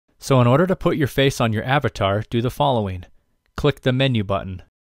So in order to put your face on your avatar, do the following. Click the menu button.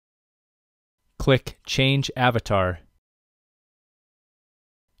 Click Change Avatar.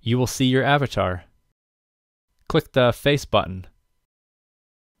 You will see your avatar. Click the Face button.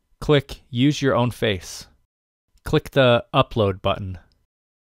 Click Use Your Own Face. Click the Upload button.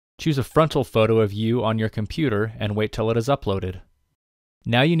 Choose a frontal photo of you on your computer and wait till it is uploaded.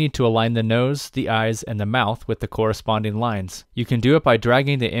 Now you need to align the nose, the eyes, and the mouth with the corresponding lines. You can do it by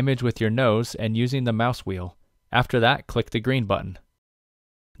dragging the image with your nose and using the mouse wheel. After that, click the green button.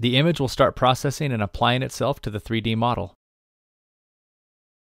 The image will start processing and applying itself to the 3D model.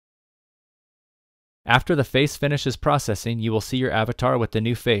 After the face finishes processing, you will see your avatar with the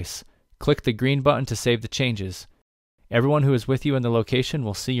new face. Click the green button to save the changes. Everyone who is with you in the location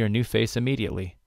will see your new face immediately.